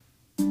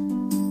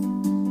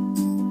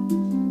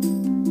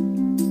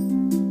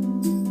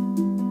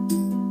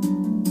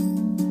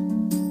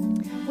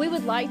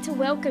like to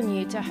welcome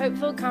you to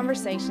Hopeful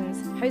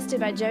Conversations, hosted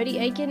by Jody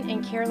Aiken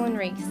and Carolyn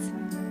Reese.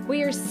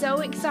 We are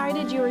so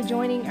excited you are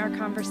joining our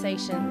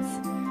conversations.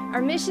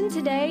 Our mission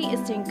today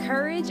is to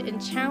encourage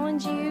and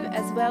challenge you,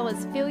 as well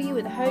as fill you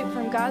with hope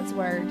from God's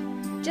Word.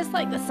 Just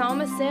like the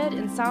psalmist said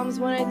in Psalms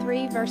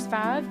 103, verse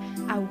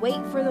 5, I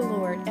wait for the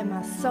Lord, and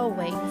my soul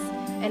waits,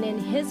 and in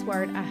His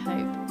Word I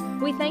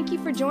hope. We thank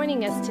you for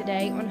joining us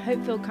today on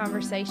Hope-Filled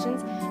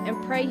Conversations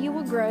and pray you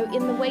will grow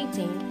in the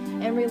waiting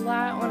and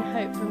rely on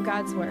hope from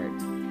God's Word.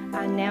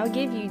 I now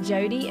give you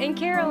Jody and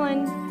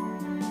Carolyn.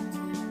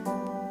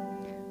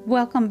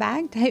 Welcome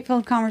back to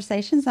Hope-Filled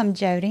Conversations. I'm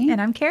Jody.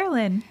 And I'm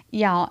Carolyn.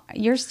 Y'all,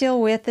 you're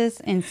still with us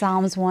in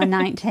Psalms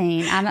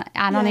 119.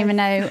 I don't even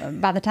know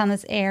by the time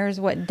this airs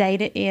what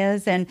date it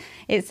is, and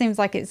it seems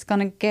like it's going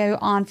to go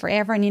on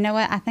forever. And you know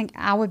what? I think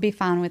I would be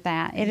fine with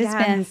that. It has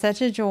been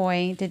such a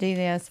joy to do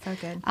this. So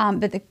good.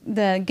 But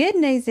the good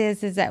news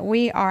is that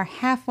we are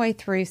halfway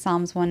through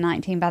Psalms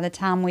 119 by the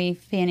time we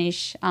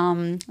finish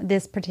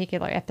this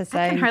particular episode.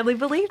 I can hardly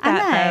believe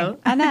that,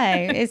 I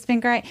know. It's been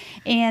great.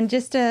 And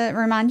just to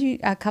remind you,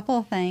 a couple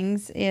of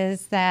things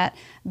is that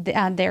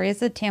there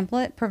is a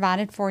template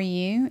provided for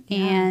you,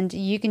 and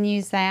you can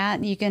use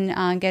that. You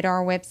can go to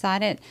our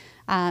website at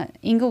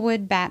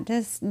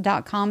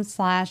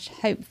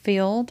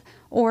englewoodbaptist.com/hopefilled,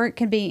 or it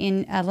could be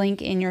in a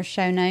link in your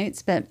show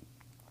notes. But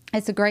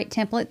it's a great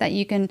template that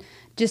you can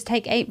just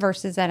take 8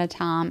 verses at a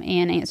time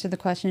and answer the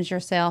questions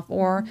yourself,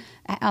 or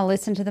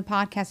listen to the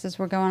podcast as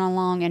we're going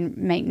along and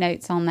make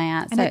notes on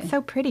that. And it's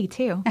so pretty,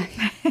 too.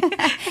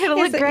 It'll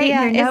look great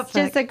in your notebook. It's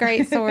just a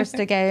great source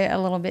to go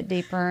a little bit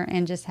deeper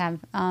and just have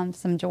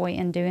some joy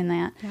in doing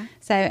that. Yeah.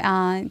 So,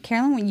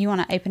 Carolyn, you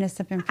want to open us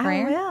up in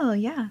prayer? I will,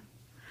 yeah.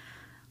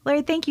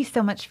 Lord, thank you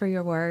so much for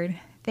your word.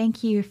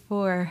 Thank you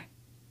for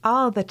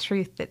all the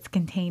truth that's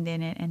contained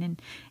in it. And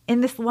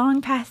in this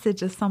long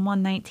passage of Psalm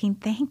 119,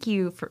 thank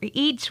you for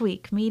each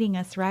week meeting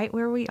us right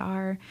where we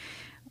are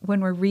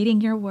when we're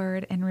reading your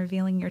word and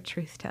revealing your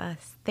truth to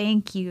us.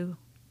 Thank you.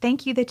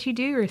 Thank you that you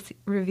do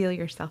reveal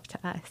yourself to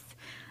us.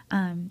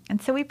 And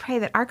so we pray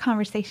that our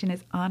conversation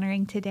is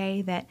honoring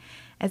today, that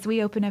as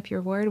we open up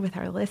your word with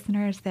our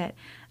listeners, that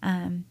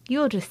you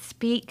will just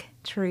speak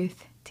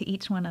truth to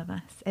each one of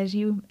us as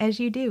you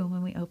do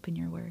when we open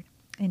your word.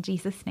 In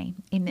Jesus'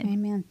 name, amen.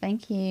 Amen.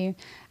 Thank you.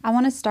 I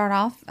want to start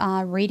off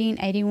reading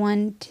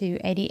 81 to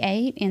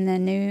 88 in the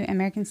New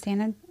American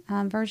Standard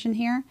Version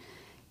here.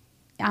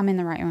 I'm in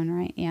the right one,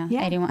 right? Yeah.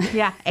 81.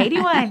 Yeah,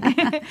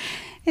 81.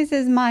 It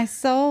says, my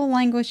soul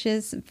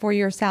languishes for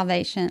your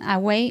salvation. I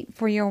wait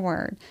for your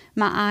word.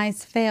 My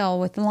eyes fail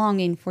with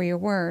longing for your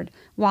word,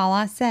 while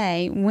I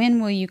say,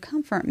 when will you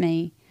comfort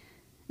me?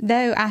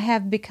 Though I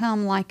have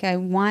become like a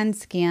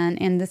wineskin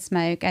in the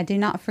smoke, I do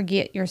not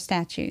forget your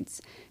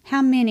statutes.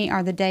 How many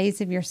are the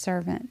days of your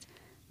servant?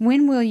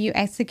 When will you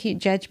execute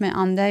judgment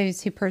on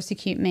those who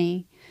persecute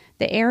me?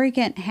 The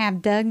arrogant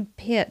have dug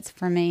pits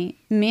for me,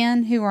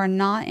 men who are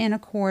not in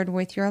accord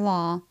with your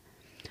law.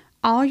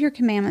 All your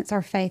commandments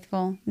are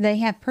faithful. They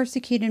have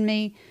persecuted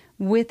me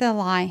with a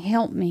lie.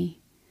 Help me.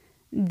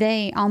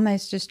 They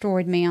almost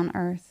destroyed me on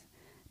earth.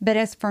 But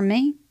as for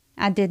me,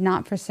 I did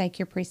not forsake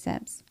your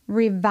precepts.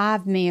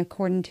 Revive me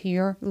according to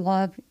your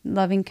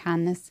loving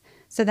kindness,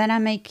 so that I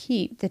may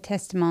keep the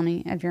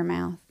testimony of your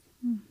mouth.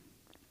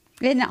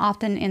 Isn't it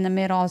often in the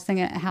middle? I was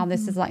thinking how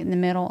this is like in the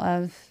middle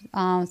of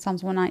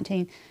Psalms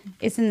 119.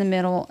 It's in the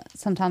middle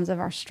sometimes of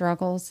our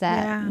struggles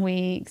that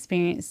we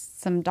experience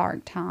some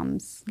dark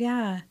times.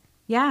 Yeah.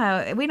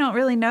 Yeah. We don't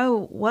really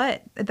know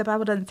what, the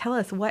Bible doesn't tell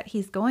us what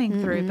he's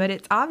going through, but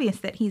it's obvious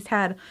that he's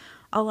had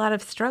a lot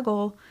of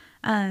struggle.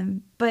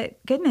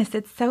 But goodness,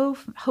 it's so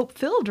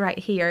hope-filled right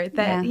here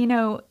that, you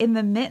know, in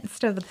the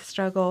midst of the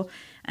struggle,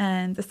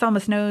 the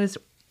psalmist knows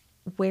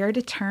where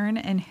to turn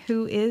and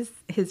who is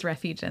his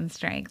refuge and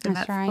strength. And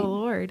that's right. The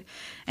Lord.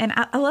 And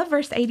I love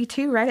verse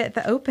 82 right at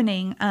the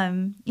opening.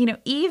 You know,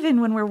 even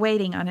when we're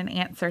waiting on an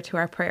answer to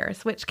our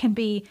prayers, which can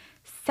be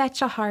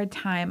such a hard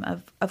time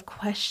of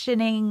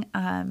questioning,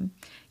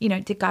 you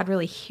know, did God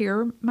really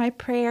hear my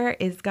prayer?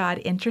 Is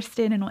God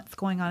interested in what's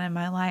going on in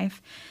my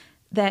life?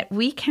 That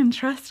we can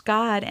trust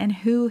God and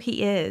who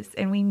he is,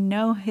 and we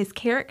know his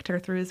character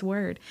through his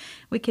word.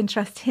 We can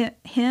trust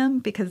him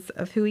because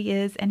of who he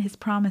is and his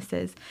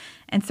promises.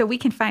 And so we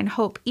can find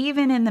hope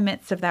even in the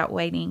midst of that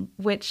waiting,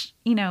 which,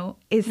 you know,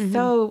 is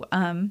so,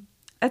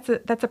 that's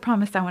a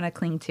promise I want to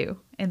cling to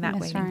in that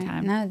waiting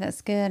time. No,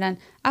 that's good. And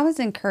I was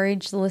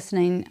encouraged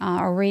listening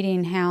or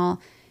reading how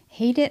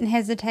he didn't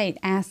hesitate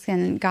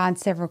asking God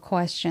several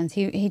questions.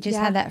 He just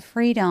had that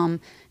freedom.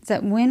 It's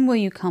that, when will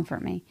you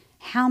comfort me?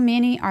 How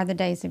many are the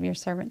days of your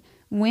servant?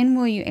 When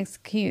will you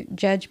execute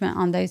judgment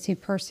on those who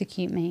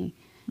persecute me?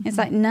 It's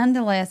like,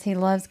 nonetheless, he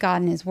loves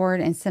God and his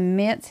word and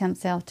submits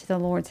himself to the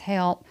Lord's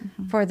help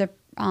for the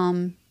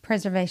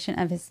preservation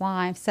of his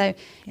life. So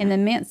in the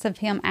midst of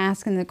him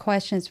asking the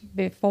questions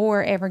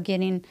before ever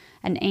getting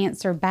an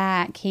answer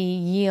back, he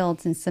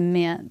yields and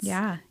submits.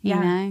 Yeah. You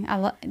know, I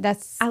love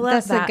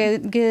that. a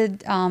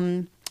good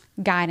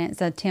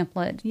guidance, a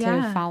template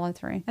to follow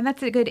through. And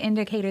that's a good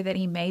indicator that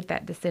he made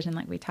that decision,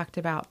 like we talked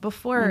about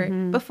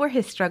before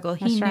his struggle.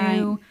 He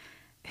knew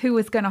who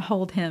was going to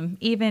hold him,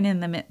 even in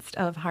the midst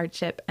of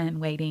hardship and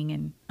waiting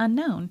and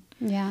unknown.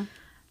 Yeah.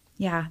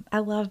 Yeah, I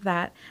love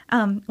that.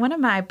 One of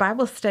my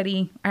Bible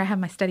study, or I have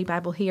my study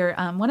Bible here,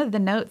 one of the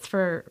notes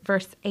for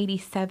verse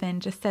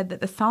 87 just said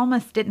that the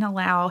psalmist didn't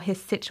allow his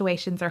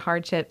situations or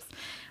hardships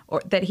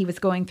or that he was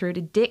going through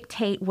to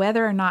dictate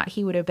whether or not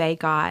he would obey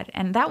God.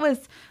 And that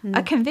was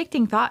a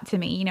convicting thought to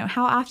me. You know,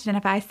 how often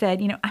have I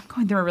said, you know, I'm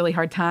going through a really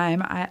hard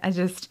time. I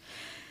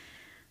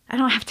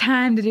don't have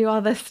time to do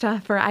all this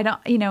stuff, or I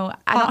don't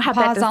have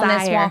that desire. On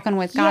this walking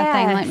with God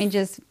thing. Let me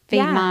just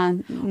feed my...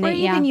 Or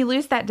even you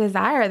lose that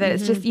desire that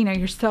it's just,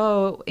 you're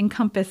so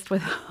encompassed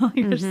with all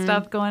your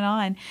stuff going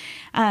on.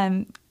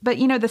 But,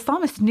 the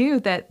psalmist knew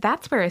that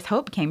that's where his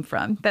hope came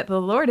from, that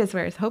the Lord is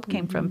where his hope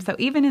came from. So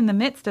even in the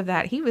midst of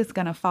that, he was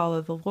going to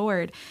follow the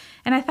Lord.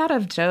 And I thought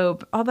of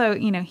Job, although,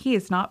 he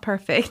is not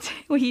perfect.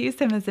 We use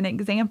him as an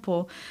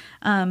example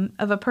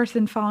of a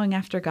person following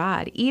after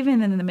God,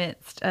 even in the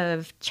midst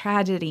of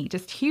tragedy,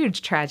 just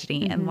huge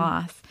tragedy and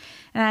loss.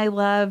 And I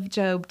love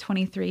Job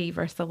 23,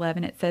 verse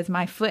 11. It says,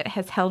 "My foot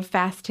has held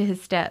fast to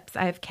his steps.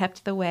 I have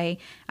kept the way.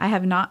 I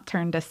have not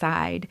turned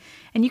aside."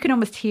 And you can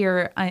almost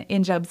hear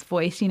in Job's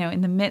voice,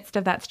 in the midst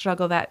of that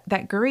struggle,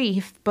 that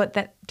grief, but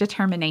that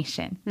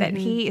determination that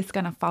he is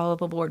going to follow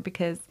the Lord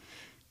because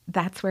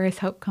that's where his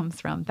hope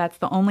comes from. That's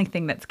the only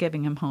thing that's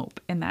giving him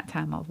hope in that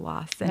time of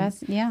loss. And,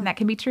 and that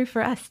can be true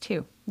for us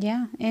too.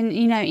 Yeah. And,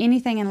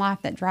 anything in life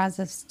that drives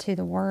us to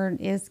the Word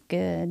is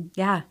good.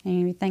 Yeah.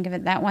 And you think of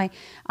it that way.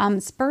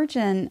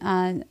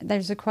 Spurgeon,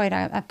 there's a quote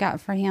I've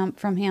got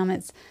from him.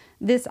 It's,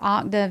 "This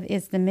octave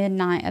is the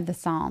midnight of the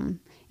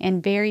psalm,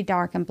 and very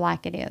dark and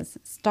black it is.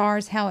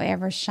 Stars,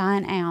 however,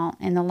 shine out,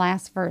 and the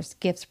last verse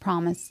gives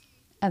promise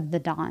of the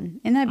dawn."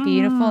 Isn't that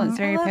beautiful? It's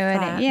very poetic.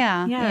 That.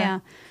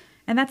 Yeah.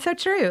 And that's so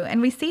true. And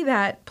we see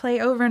that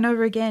play over and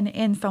over again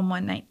in Psalm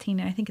 119.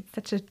 And I think it's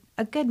such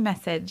a good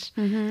message.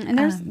 And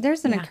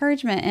there's an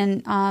encouragement.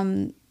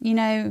 And,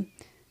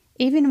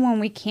 even when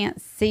we can't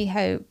see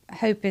hope,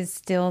 hope is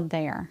still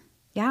there.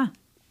 Yeah.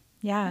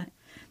 Yeah.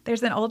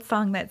 There's an old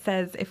song that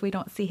says, "If we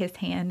don't see his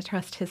hand,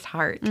 trust his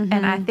heart."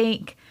 And I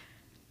think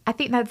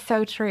that's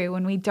so true.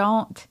 When we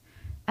don't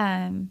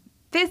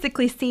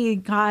physically see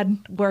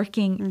God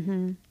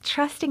working,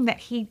 trusting that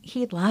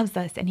he loves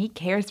us and he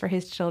cares for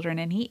his children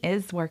and he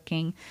is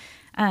working.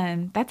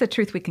 That's a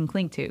truth we can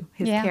cling to,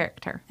 his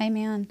character.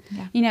 Amen.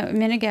 Yeah. A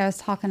minute ago I was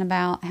talking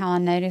about how I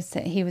noticed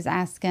that he was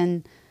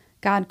asking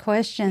God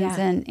questions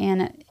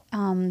and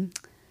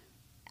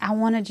I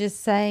want to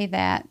just say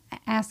that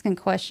asking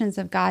questions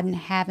of God and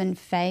having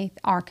faith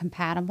are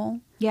compatible.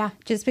 Yeah.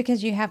 Just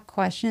because you have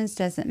questions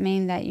doesn't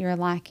mean that you're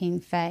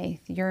lacking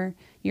faith. You're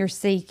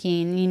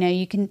seeking.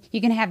 You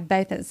can have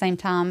both at the same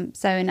time.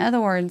 So in other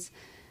words,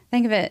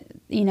 think of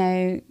it,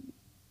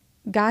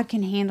 God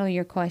can handle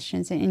your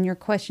questions, and your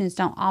questions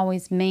don't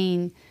always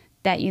mean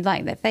that you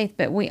lack that faith,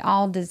 but we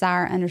all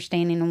desire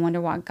understanding and wonder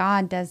why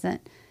God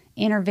doesn't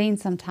intervene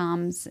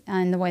sometimes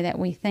in the way that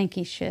we think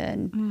he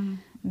should.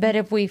 But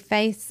if we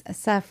face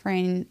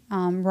suffering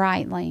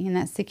rightly, and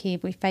that's the key,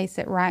 if we face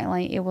it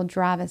rightly, it will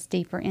drive us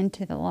deeper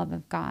into the love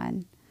of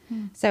God.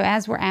 So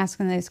as we're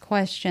asking those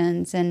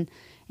questions and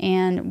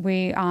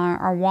we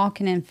are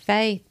walking in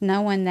faith,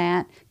 knowing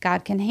that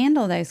God can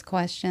handle those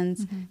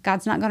questions,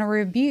 God's not going to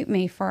rebuke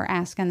me for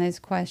asking those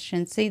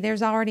questions. See,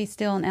 there's already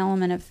still an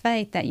element of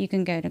faith that you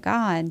can go to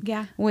God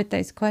with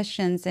those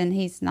questions, and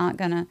he's not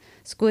going to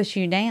squish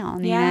you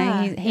down.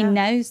 He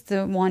knows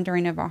the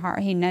wondering of our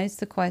heart. He knows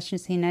the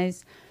questions. He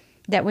knows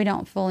that we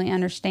don't fully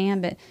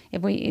understand. But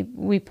if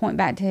we point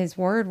back to his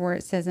word where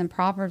it says in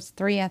Proverbs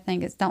 3, I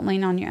think it's, "Don't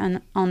lean on your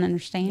own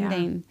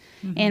understanding."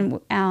 And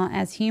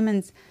as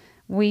humans,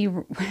 we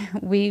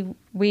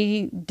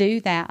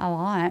do that a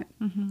lot,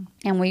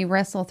 and we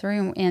wrestle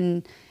through,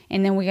 and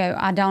then we go,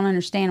 "I don't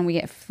understand," and we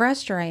get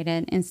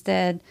frustrated.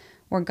 Instead,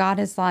 where God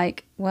is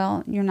like,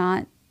 "Well, you're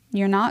not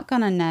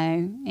going to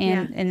know,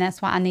 and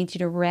that's why I need you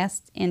to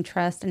rest and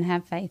trust and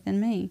have faith in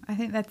me." I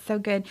think that's so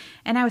good.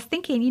 And I was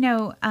thinking,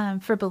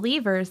 for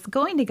believers,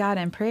 going to God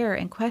in prayer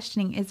and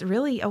questioning is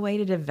really a way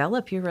to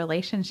develop your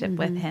relationship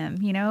with him.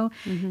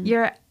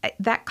 You're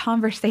that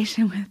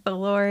conversation with the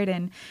Lord,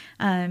 and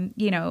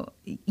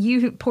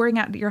you pouring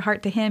out your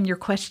heart to him, your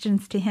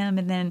questions to him,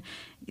 and then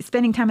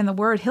spending time in the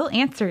Word, he'll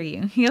answer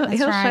you. He'll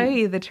show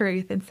you the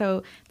truth. And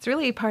so it's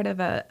really a part of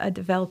a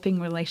developing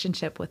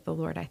relationship with the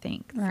Lord, I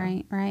think. So.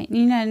 Right.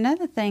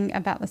 Another thing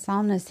about the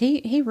psalmist,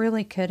 he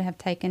really could have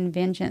taken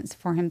vengeance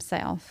for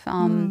himself,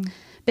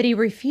 but he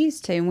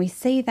refused to. And we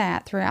see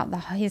that throughout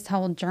his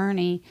whole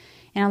journey.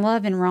 And I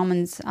love in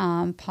Romans,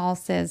 Paul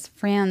says,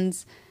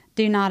 "Friends,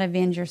 do not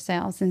avenge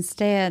yourselves.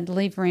 Instead,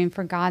 leave room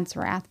for God's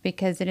wrath,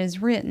 because it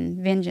is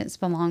written, 'Vengeance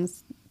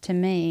belongs to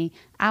me.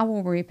 I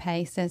will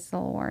repay,' says the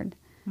Lord."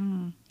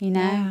 Not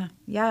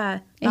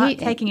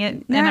taking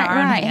it in our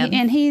own hands.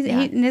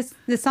 And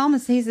the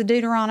psalmist, he's a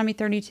Deuteronomy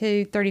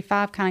 32,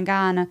 35 kind of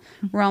guy, and a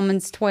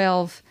Romans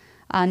 12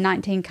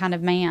 19 kind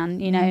of man.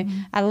 You know,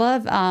 I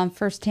love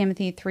 1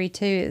 Timothy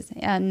 3:2 is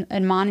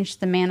admonish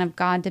the man of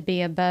God to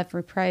be above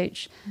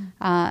reproach,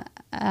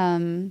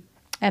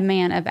 a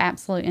man of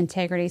absolute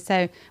integrity.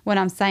 So what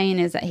I'm saying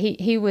is that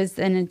he was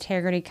an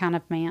integrity kind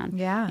of man.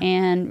 Yeah.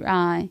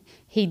 And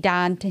he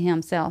died to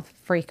himself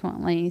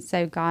frequently,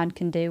 so God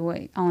can do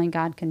what only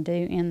God can do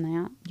in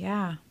that.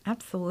 Yeah,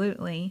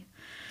 absolutely.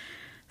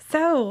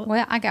 So,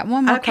 well, I got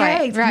one more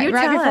quote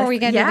right before we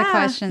get to the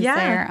questions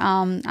there.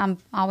 I'm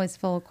always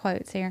full of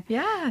quotes here.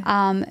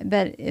 Yeah.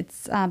 But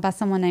it's by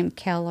someone named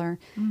Keller.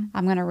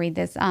 I'm going to read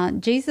this.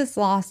 Jesus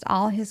lost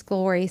all his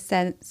glory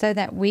so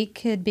that we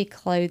could be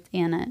clothed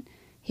in it.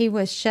 He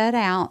was shut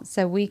out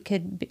so we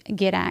could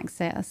get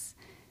access.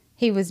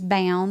 He was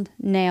bound,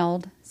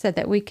 nailed, so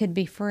that we could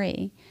be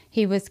free.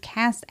 He was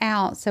cast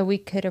out so we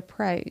could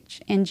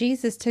approach. And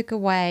Jesus took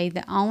away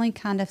the only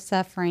kind of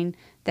suffering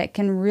that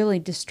can really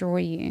destroy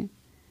you.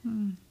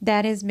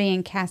 That is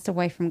being cast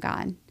away from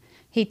God.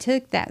 He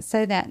took that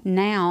so that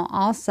now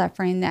all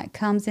suffering that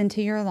comes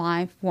into your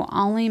life will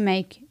only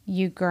make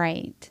you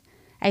great.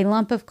 A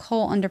lump of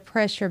coal under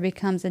pressure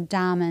becomes a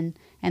diamond,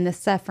 and the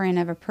suffering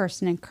of a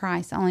person in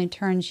Christ only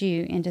turns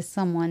you into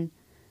someone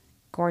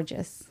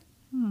gorgeous.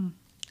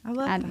 I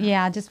love that.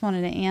 Yeah, I just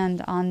wanted to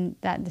end on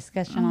that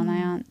discussion on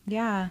that.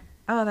 Yeah.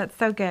 Oh, that's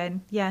so good.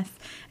 Yes.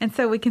 And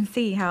so we can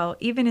see how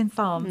even in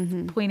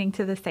Psalms, pointing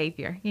to the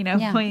Savior,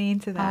 pointing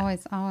to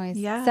that. Always.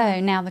 Yeah. So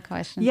now the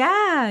question.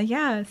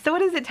 Yeah. So what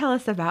does it tell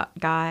us about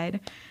God?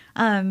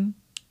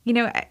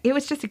 It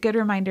was just a good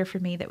reminder for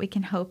me that we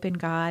can hope in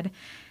God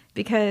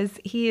because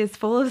he is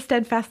full of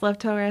steadfast love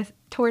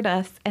toward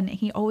us, and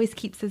he always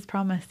keeps his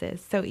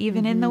promises. So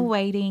even in the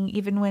waiting,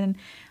 even when,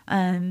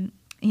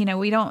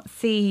 we don't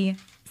see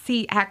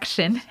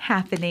action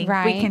happening,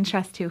 we can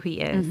trust who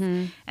he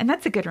is. And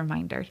that's a good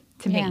reminder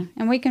to me.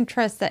 And we can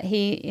trust that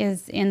he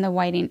is in the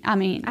waiting. I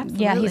mean,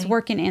 Absolutely. He's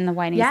working in the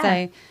waiting. Yeah.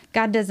 So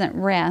God doesn't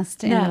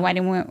rest in the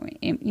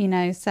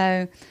waiting,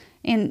 so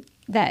in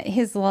that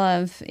his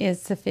love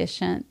is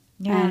sufficient.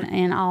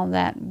 And all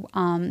that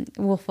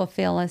will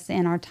fulfill us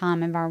in our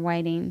time of our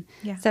waiting.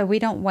 Yeah. So we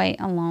don't wait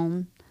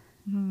alone.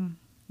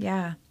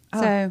 Yeah.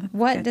 So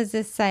what does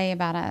this say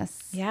about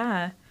us?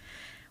 Yeah.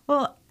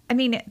 Well, I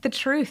mean, the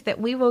truth that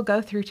we will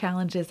go through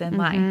challenges in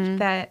life,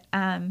 that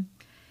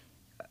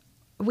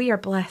we are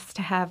blessed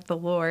to have the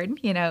Lord,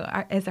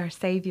 as our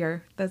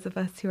Savior, those of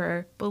us who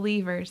are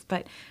believers.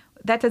 But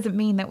that doesn't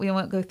mean that we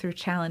won't go through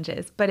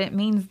challenges, but it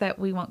means that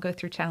we won't go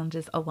through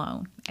challenges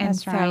alone. And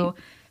That's so right.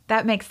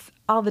 that makes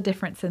all the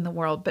difference in the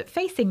world. But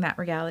facing that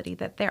reality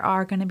that there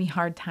are going to be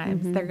hard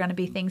times, there are going to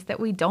be things that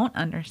we don't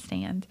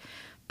understand.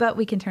 But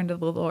we can turn to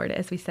the Lord,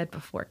 as we said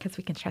before, because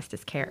we can trust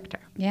his character.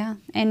 Yeah.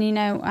 And,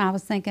 I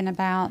was thinking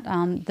about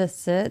the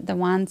soot, the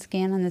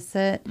wineskin and the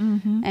soot,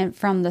 and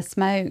from the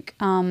smoke.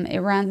 It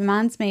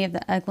reminds me of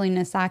the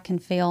ugliness I can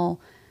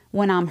feel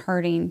when I'm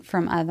hurting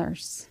from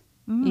others.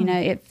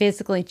 It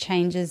physically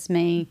changes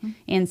me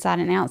inside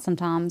and out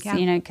sometimes,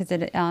 because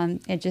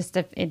it just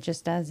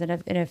does.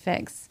 It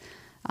affects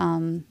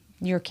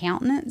your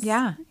countenance.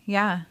 Yeah.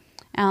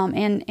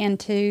 And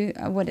two,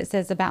 what it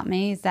says about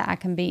me is that I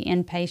can be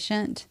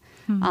impatient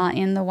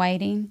in the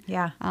waiting.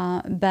 Yeah.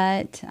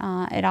 But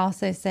it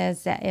also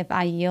says that if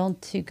I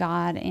yield to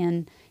God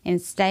and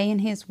stay in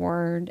his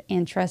word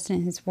and trust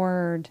in his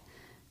word,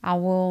 I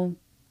will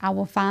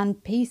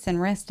find peace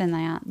and rest in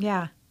that.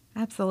 Yeah,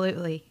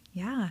 absolutely.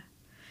 Yeah.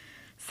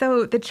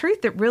 So the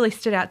truth that really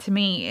stood out to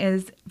me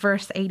is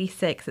verse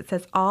 86. It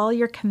says, all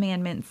your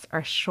commandments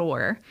are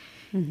sure.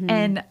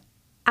 And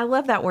I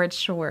love that word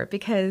sure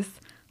because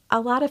a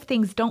lot of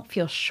things don't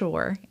feel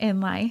sure in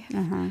life,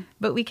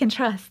 but we can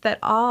trust that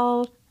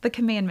all the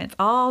commandments,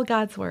 all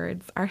God's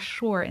words are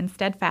sure and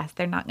steadfast.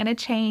 They're not going to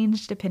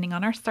change depending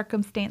on our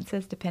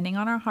circumstances, depending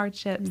on our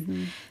hardships.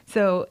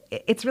 So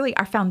it's really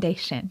our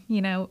foundation,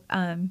 the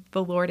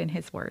Lord and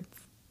his words.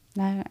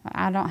 No,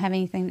 I don't have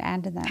anything to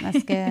add to that.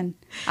 That's good.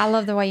 I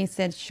love the way you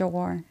said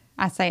sure.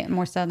 I say it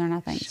more Southern, I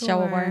think.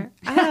 Sure.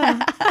 I don't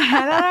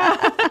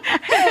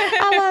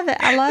know.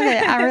 I love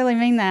it. I really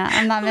mean that.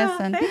 I'm not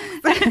messing.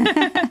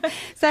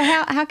 So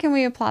how can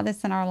we apply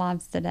this in our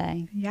lives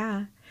today?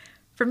 Yeah.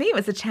 For me, it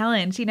was a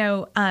challenge.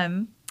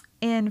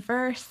 In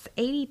verse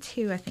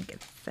 82, I think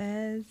it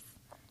says,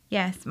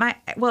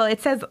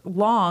 it says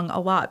long a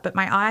lot, but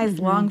my eyes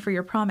long for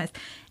your promise.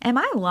 Am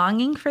I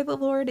longing for the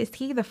Lord? Is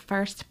he the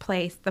first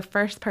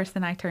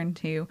person I turn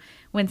to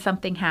when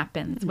something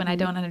happens, when I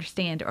don't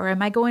understand? Or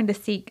am I going to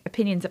seek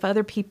opinions of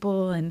other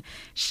people and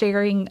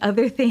sharing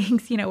other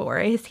things, or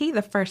is he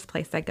the first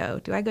place I go?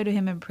 Do I go to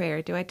him in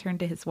prayer? Do I turn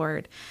to his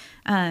word?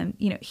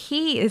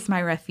 He is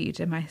my refuge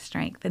and my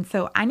strength. And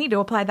so I need to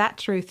apply that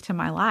truth to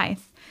my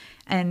life.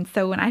 And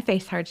so when I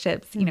face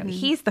hardships,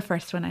 he's the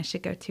first one I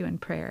should go to in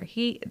prayer.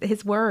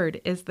 His word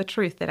is the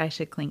truth that I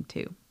should cling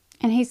to.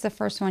 And he's the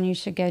first one you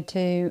should go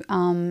to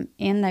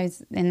in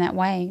that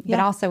way, but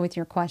also with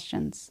your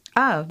questions.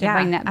 Oh, to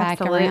bring that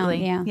back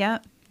absolutely. around. Yeah.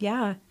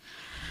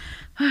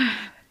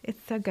 It's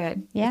so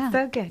good. Yeah. It's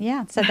so good.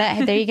 Yeah. So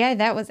there you go.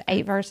 That was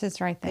 8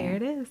 verses right there.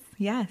 There it is.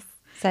 Yes.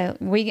 So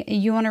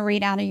you want to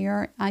read out of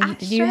your,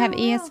 do you have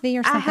ESV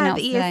or something else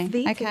today? I have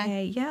ESV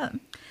today, yeah.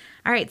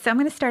 All right, so I'm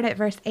going to start at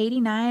verse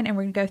 89, and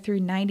we're going to go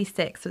through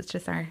 96, which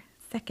is our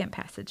second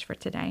passage for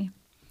today.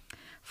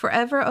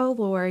 Forever, O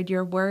Lord,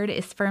 your word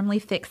is firmly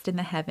fixed in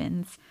the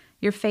heavens.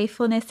 Your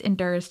faithfulness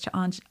endures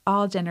to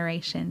all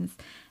generations,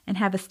 and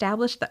have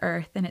established the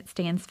earth, and it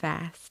stands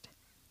fast.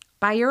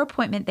 By your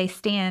appointment they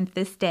stand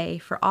this day,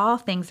 for all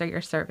things are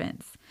your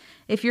servants.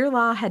 If your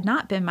law had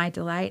not been my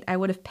delight, I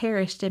would have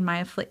perished in my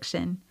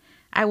affliction.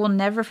 I will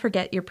never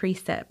forget your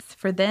precepts,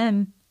 for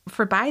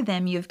by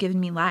them you have given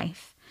me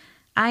life.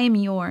 I am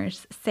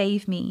yours,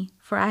 save me,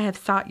 for I have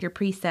sought your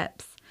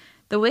precepts.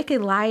 The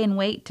wicked lie in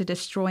wait to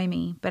destroy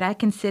me, but I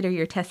consider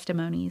your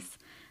testimonies.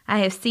 I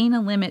have seen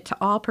a limit to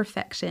all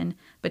perfection,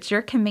 but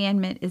your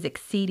commandment is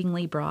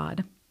exceedingly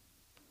broad.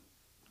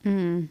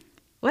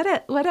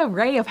 What a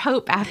ray of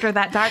hope after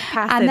that dark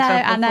passage.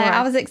 I know.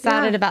 I was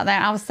excited about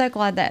that. I was so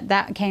glad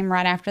that came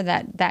right after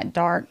that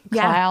dark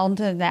cloud,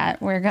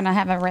 that we're going to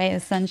have a ray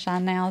of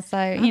sunshine now. So,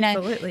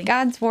 Absolutely.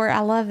 God's word, I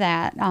love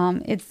that.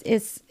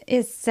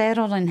 It's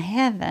settled in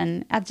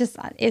heaven.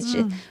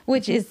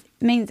 Which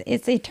means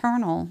it's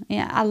eternal.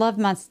 Yeah, I love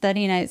my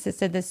study notes. It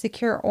said the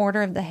secure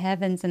order of the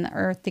heavens and the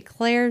earth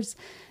declares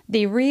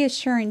the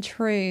reassuring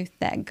truth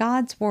that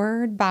God's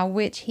word, by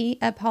which he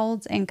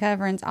upholds and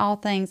governs all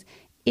things,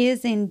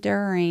 is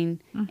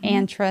enduring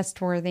and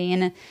trustworthy.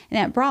 And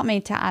it brought me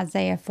to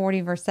Isaiah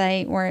 40 verse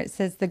 8, where it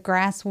says the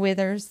grass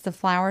withers, the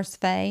flowers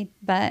fade,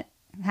 but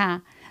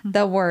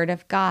the word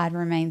of God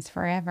remains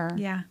forever.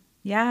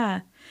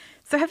 Yeah.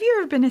 So have you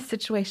ever been in a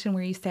situation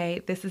where you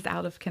say, this is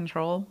out of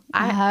control?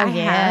 I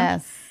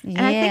have. And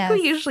I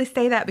think we usually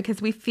say that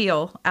because we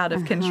feel out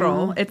of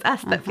control. It's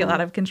us that feel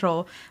out of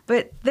control.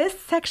 But this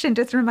section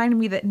just reminded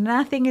me that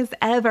nothing is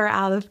ever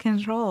out of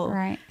control.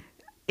 Right.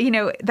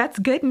 That's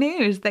good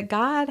news that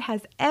God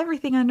has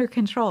everything under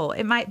control.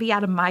 It might be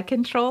out of my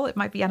control. It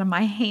might be out of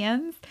my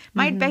hands.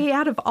 Might be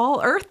out of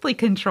all earthly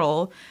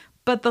control.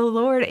 But the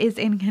Lord is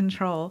in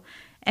control.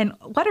 And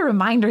what a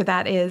reminder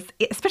that is,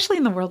 especially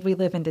in the world we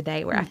live in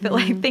today, where I feel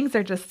like things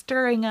are just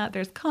stirring up.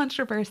 There's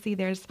controversy,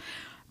 there's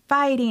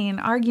fighting,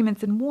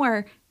 arguments, and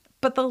war.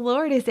 But the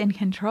Lord is in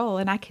control,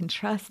 and I can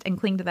trust and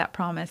cling to that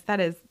promise.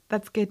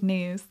 That's good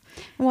news.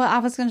 Well, I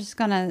was just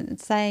going to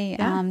say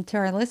to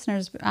our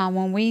listeners,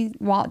 when we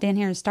walked in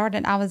here and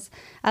started, I was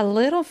a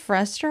little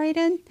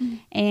frustrated.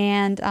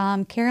 And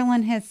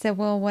Carolyn had said,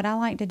 well, what I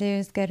like to do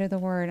is go to the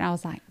Word. I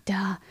was like,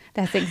 duh,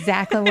 that's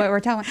exactly what we're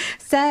talking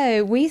about.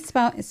 So we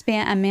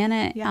spent a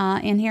minute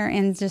in here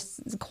in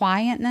just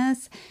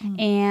quietness.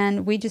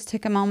 And we just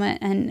took a moment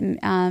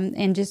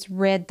and just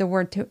read the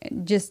Word to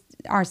just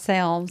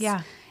ourselves.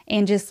 Yeah.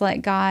 And just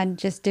let God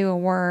just do a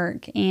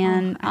work.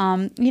 And,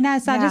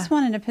 so I just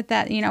wanted to put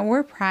that,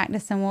 we're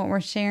practicing what we're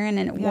sharing,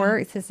 and it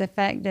works. It's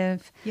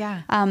effective.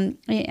 Yeah.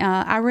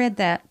 I read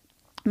that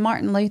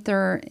Martin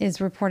Luther is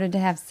reported to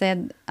have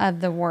said of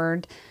the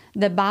word,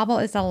 the Bible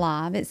is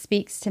alive. It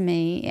speaks to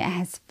me. It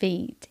has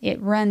feet.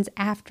 It runs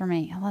after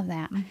me. I love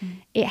that.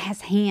 It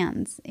has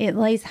hands. It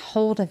lays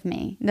hold of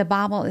me. The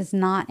Bible is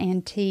not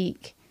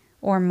antique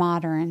or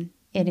modern.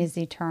 It is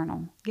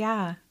eternal.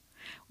 Yeah.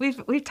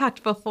 We've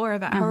talked before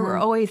about how we're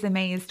always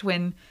amazed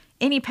when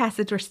any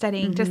passage we're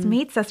studying just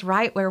meets us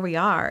right where we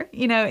are,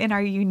 in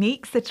our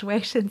unique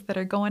situations that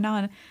are going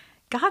on.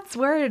 God's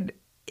word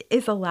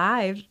is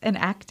alive and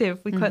active.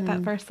 We quote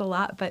that verse a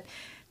lot, but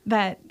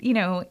that,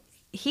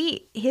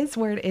 his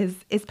word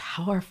is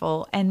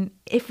powerful. And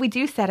if we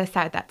do set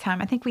aside that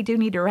time, I think we do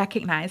need to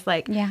recognize,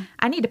 I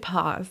need to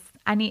pause.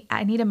 I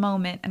need a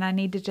moment, and I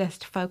need to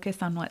just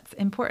focus on what's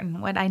important,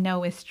 what I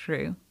know is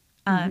true.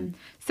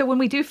 So when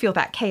we do feel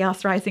that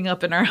chaos rising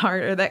up in our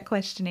heart or that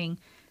questioning,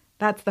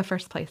 that's the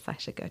first place I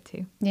should go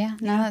to. Yeah,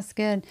 no, that's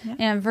good. Yeah.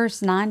 And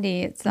verse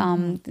 90, it's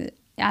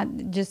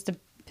just to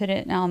put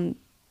it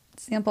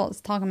simple,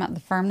 it's talking about the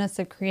firmness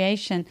of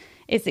creation,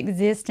 its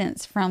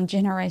existence from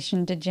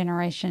generation to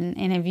generation.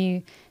 And if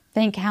you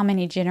think how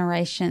many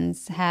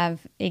generations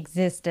have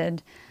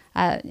existed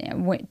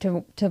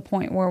to a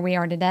point where we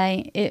are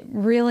today, it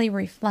really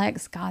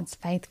reflects God's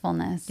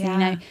faithfulness.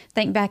 Yeah.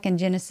 Think back in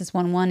Genesis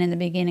 1:1, in the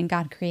beginning,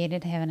 God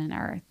created heaven and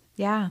earth.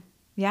 Yeah.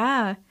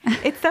 Yeah.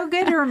 It's so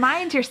good to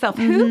remind yourself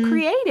who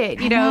created,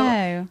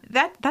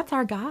 that's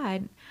our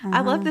God.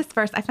 I love this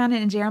verse. I found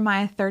it in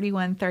Jeremiah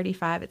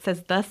 31:35. It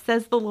says, "Thus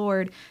says the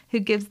Lord, who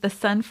gives the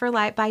sun for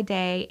light by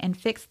day and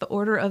fixed the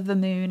order of the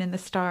moon and the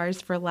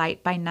stars for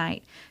light by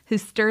night, who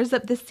stirs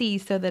up the sea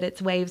so that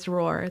its waves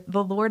roar.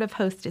 The Lord of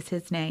hosts is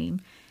his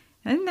name."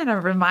 Isn't that a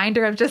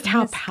reminder of just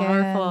how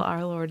powerful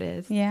our Lord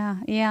is?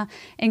 Yeah.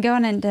 And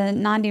going into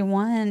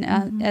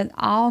 91,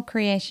 all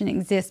creation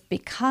exists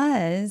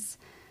because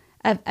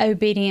of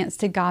obedience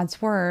to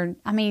God's word.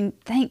 I mean,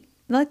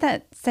 let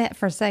that set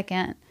for a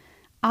second.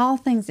 All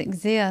things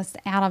exist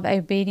out of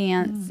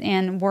obedience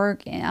and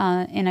work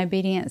in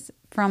obedience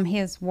from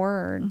his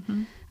word.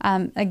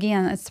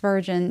 Again,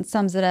 Spurgeon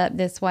sums it up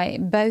this way: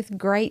 both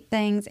great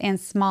things and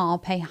small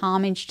pay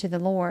homage to the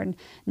Lord.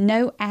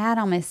 No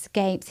atom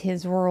escapes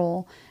his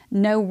rule.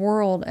 no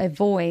world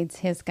avoids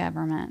his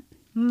government.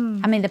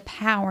 I mean, the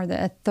power,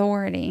 the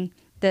authority,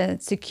 the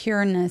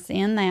secureness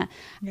in that.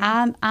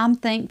 Yeah. I'm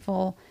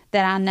thankful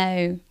that I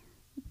know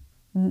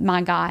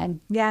my God.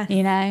 Yes.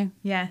 You know?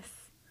 Yes.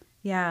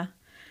 Yeah.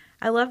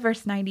 I love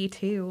verse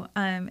 92.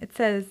 It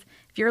says,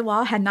 if your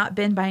law had not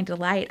been my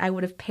delight, I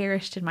would have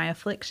perished in my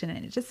affliction.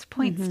 And it just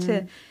points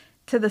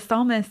to the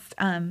psalmist,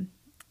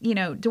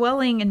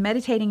 dwelling and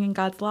meditating in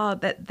God's law,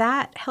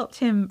 that helped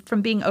him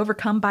from being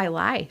overcome by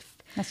life.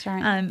 That's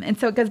right. And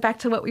so it goes back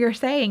to what we were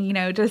saying,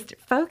 just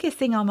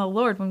focusing on the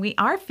Lord when we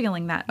are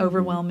feeling that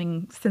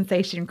overwhelming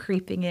sensation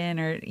creeping in,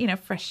 or,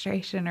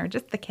 frustration, or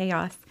just the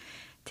chaos,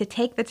 to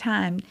take the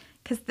time,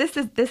 because this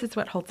is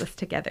what holds us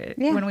together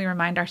when we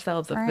remind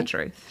ourselves of the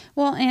truth.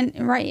 Well, and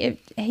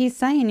he's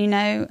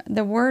saying,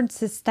 the word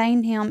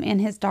sustained him in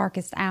his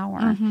darkest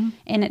hour,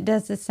 and it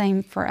does the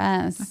same for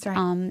us. That's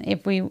right.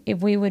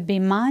 If we would be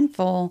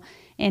mindful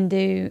and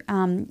do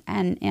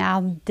and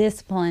our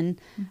discipline,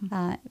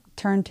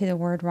 turn to the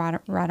word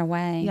right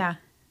away.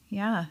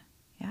 Yeah.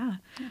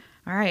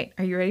 All right,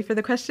 are you ready for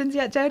the questions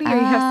yet, Jody? Or you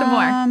have some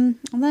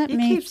more? Let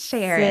me keep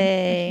sharing.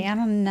 See. I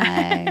don't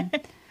know.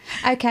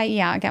 Okay,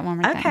 yeah, I got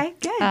one more thing. Okay,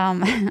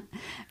 good.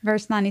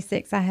 Verse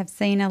 96, I have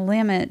seen a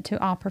limit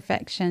to all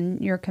perfection.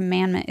 Your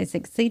commandment is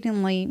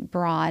exceedingly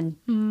broad.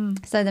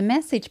 So the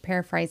Message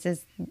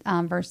paraphrases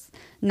verse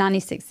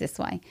 96 this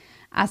way.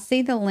 I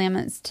see the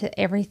limits to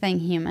everything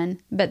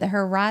human, but the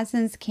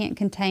horizons can't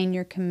contain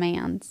your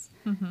commands.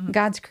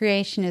 God's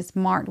creation is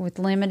marked with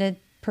limited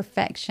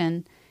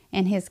perfection,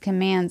 and his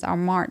commands are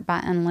marked by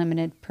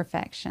unlimited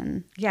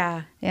perfection.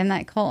 Yeah. Isn't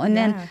that cool? And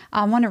then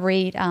I want to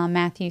read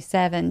Matthew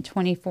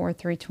 7:24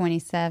 through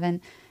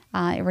 27.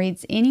 It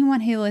reads,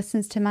 anyone who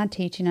listens to my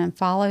teaching and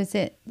follows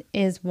it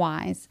is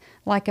wise,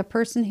 like a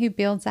person who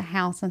builds a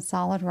house on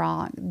solid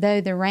rock.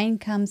 Though the rain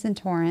comes in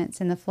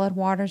torrents and the flood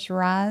waters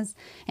rise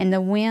and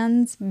the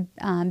winds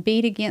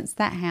beat against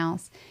that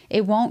house,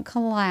 it won't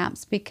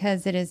collapse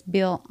because it is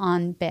built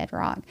on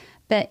bedrock.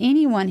 But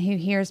anyone who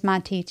hears my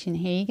teaching,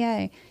 here you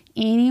go,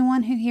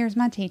 anyone who hears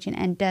my teaching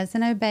and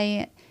doesn't obey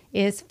it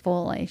is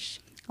foolish,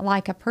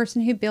 like a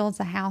person who builds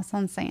a house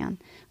on sand.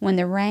 When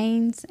the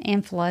rains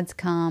and floods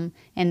come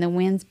and the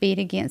winds beat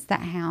against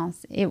that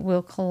house, it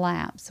will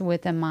collapse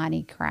with a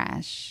mighty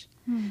crash.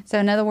 So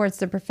in other words,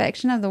 the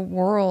perfection of the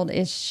world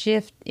is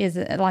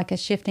like a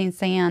shifting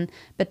sand,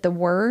 but the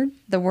word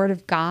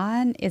of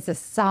God is a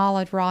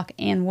solid rock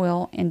and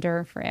will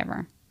endure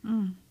forever.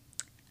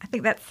 I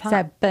think that's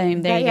so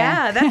boom, there you go.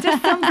 Yeah, that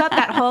just sums up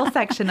that whole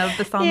section of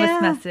the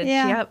psalmist's message.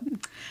 Yeah. Yep.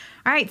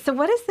 All right, so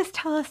what does this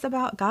tell us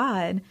about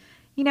God?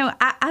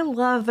 I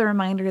love the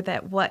reminder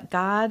that what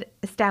God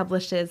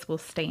establishes will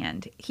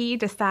stand. He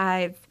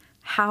decides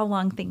how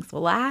long things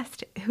will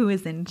last, who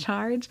is in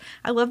charge.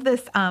 I love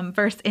this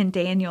verse in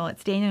Daniel.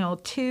 It's Daniel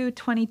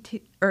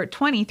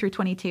 2:20 through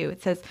 22.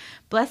 It says,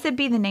 "Blessed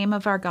be the name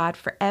of our God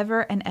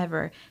forever and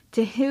ever,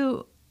 to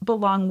whom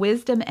belong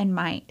wisdom and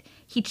might.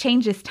 He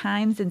changes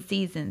times and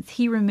seasons.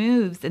 He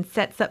removes and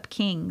sets up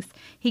kings.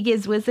 He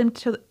gives wisdom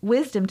to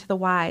the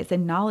wise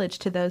and knowledge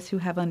to those who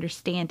have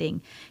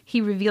understanding. He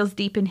reveals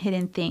deep and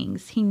hidden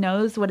things. He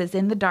knows what is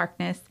in the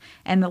darkness,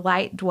 and the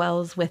light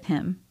dwells with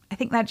him." I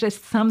think that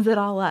just sums it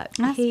all up.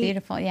 That's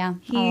beautiful, yeah.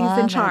 He's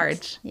in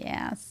charge.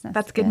 Yes.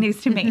 That's good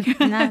news to me.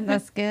 No,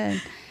 that's good.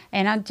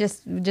 And I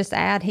just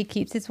add, he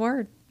keeps his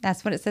word.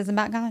 That's what it says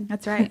about God.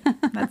 That's right.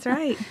 That's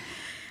right.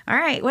 All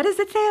right. What does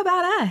it say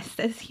about us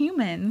as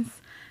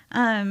humans?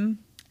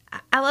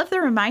 I love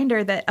the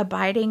reminder that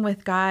abiding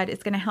with God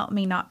is going to help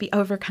me not be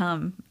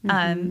overcome,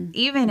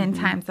 even in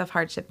times of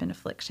hardship and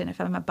affliction.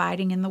 If I'm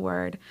abiding in the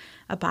Word,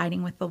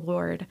 abiding with the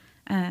Lord,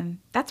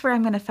 that's where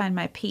I'm going to find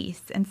my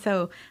peace. And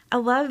so I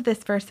love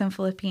this verse in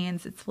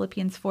Philippians. It's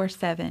Philippians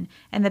 4:7.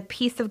 "And the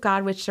peace of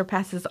God, which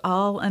surpasses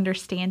all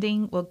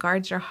understanding, will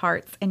guard your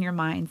hearts and your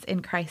minds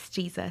in Christ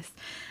Jesus."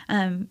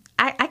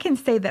 I can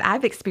say that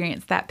I've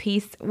experienced that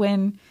peace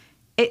when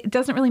it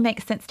doesn't really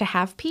make sense to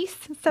have peace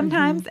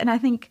sometimes. And I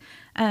think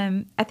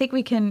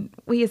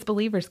we as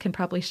believers can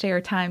probably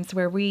share times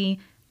where we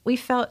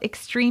felt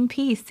extreme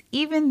peace,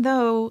 even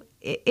though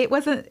it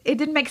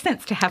didn't make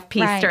sense to have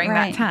peace during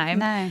that time.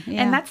 No,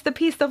 yeah. And that's the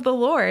peace of the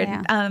Lord.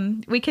 Yeah.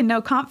 We can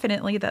know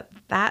confidently that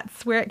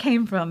that's where it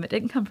came from. It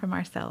didn't come from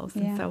ourselves.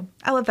 Yeah. And so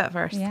I love that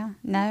verse. Yeah.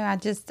 No, I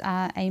just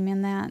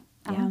amen that,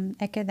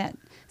 echo that.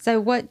 So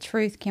what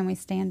truth can we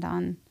stand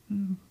on?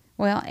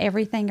 Well,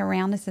 everything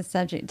around us is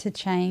subject to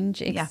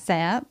change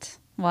except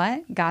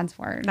what? God's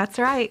word. That's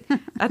right.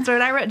 That's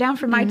what I wrote down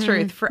for my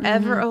truth.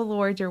 "Forever, O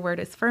Lord, your word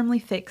is firmly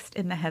fixed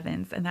in the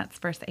heavens." And that's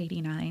verse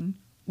 89.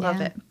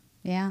 Love it.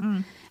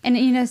 Yeah.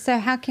 And, so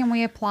how can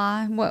we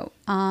apply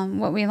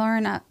what we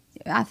learn?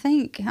 I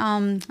think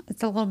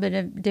it's a little bit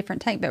of a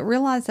different take, but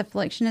realize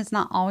affliction is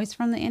not always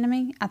from the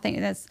enemy. I think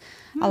that's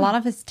a lot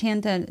of us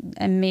tend to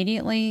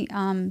immediately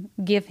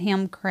give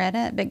him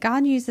credit, but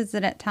God uses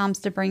it at times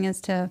to bring us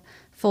to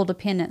full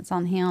dependence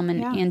on him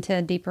and into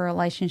a deeper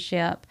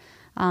relationship.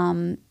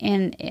 And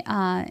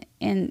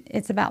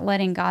it's about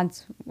letting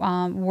God's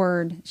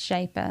word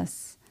shape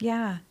us.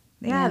 Yeah.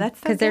 Yeah, that's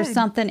so because there's good.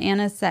 something in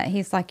us that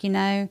he's like,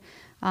 daughter,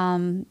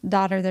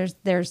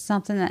 there's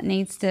something that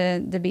needs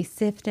to be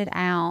sifted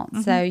out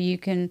so you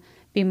can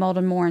be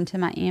molded more into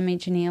my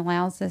image. And he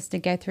allows us to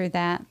go through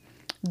that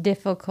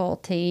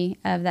difficulty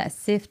of that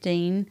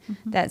sifting.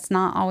 That's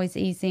not always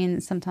easy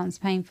and sometimes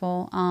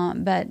painful,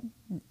 but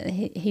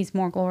he's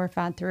more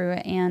glorified through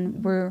it,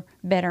 and we're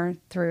better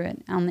through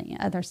it on the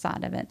other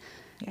side of it.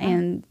 Yeah.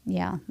 And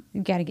you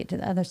got to get to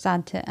the other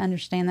side to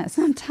understand that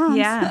sometimes.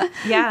 Yeah,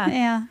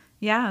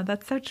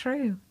 that's so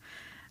true.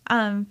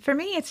 For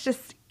me, it's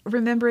just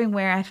remembering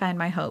where I find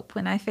my hope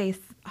when I face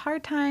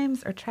hard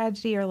times or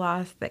tragedy or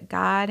loss, that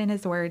God and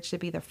his word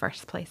should be the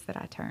first place that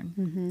I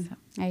turn. So,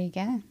 There you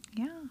go.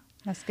 yeah.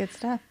 That's good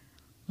stuff.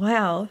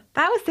 Well,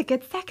 that was a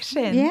good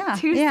section. Yeah,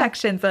 Two yeah.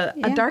 sections, a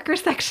darker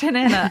section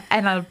and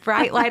a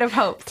bright light of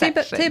hope Two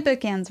section.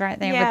 bookends right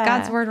there Yeah. with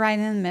God's word right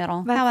in the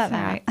middle. That's How about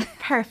right. that?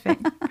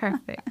 Perfect.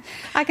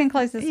 I can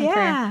close this in Yeah.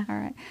 prayer.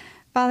 All right.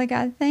 Father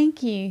God,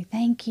 thank you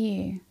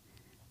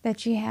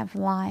that you have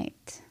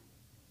light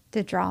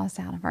to draw us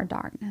out of our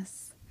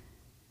darkness,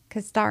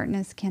 because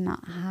darkness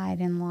cannot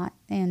hide in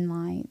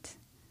light,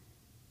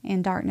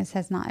 and darkness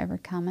has not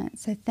overcome it.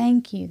 So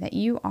thank you that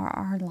you are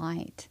our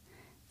light.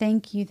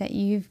 Thank you that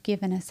you've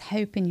given us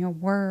hope in your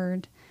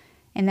word,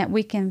 and that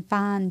we can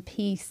find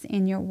peace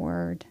in your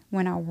word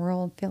when our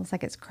world feels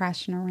like it's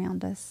crashing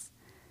around us.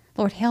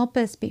 Lord, help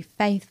us be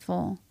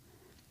faithful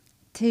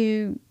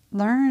to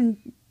learn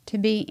to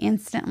be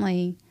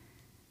instantly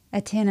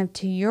attentive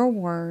to your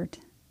word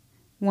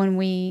when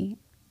we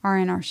are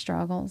in our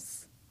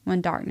struggles,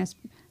 when darkness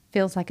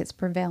feels like it's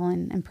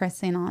prevailing and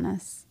pressing on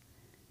us.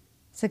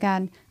 So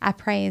God, I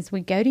pray as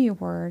we go to your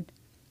word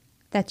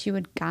that you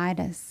would guide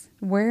us.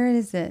 Where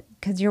is it?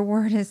 Because your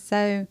word is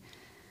so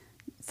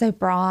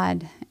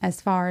broad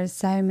as far as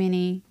so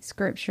many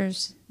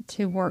scriptures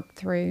to work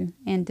through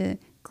and to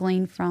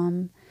glean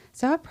from.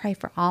 So I pray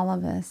for all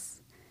of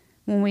us.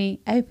 When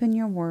we open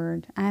your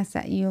word, I ask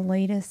that you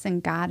lead us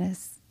and guide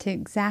us to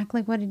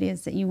exactly what it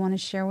is that you want to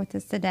share with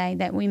us today,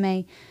 that we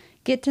may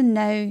get to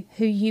know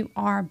who you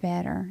are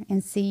better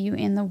and see you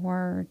in the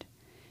word,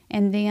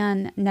 and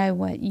then know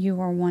what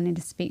you are wanting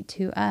to speak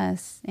to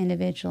us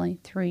individually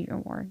through your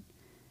word.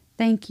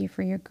 Thank you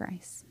for your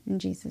grace. In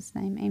Jesus'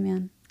 name,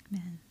 amen.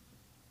 Amen.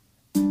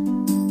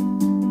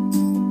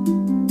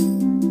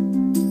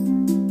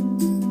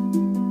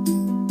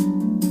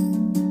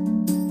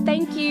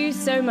 Thank you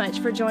so much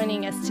for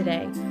joining us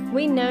today.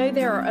 We know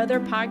there are other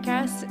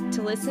podcasts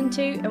to listen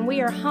to, and we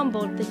are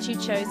humbled that you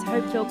chose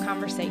Hope-Filled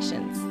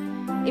Conversations.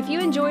 If you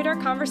enjoyed our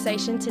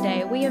conversation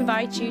today, we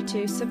invite you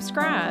to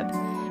subscribe.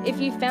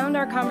 If you found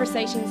our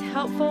conversations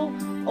helpful,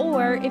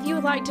 or if you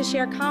would like to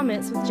share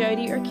comments with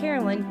Jody or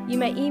Carolyn, you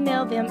may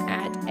email them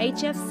at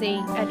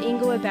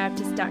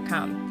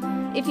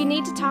hfc@inglewoodbaptist.com. If you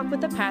need to talk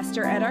with a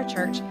pastor at our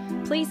church,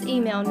 please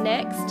email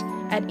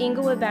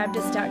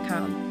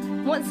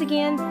next@inglewoodbaptist.com. Once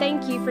again,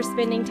 thank you for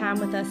spending time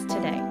with us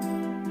today.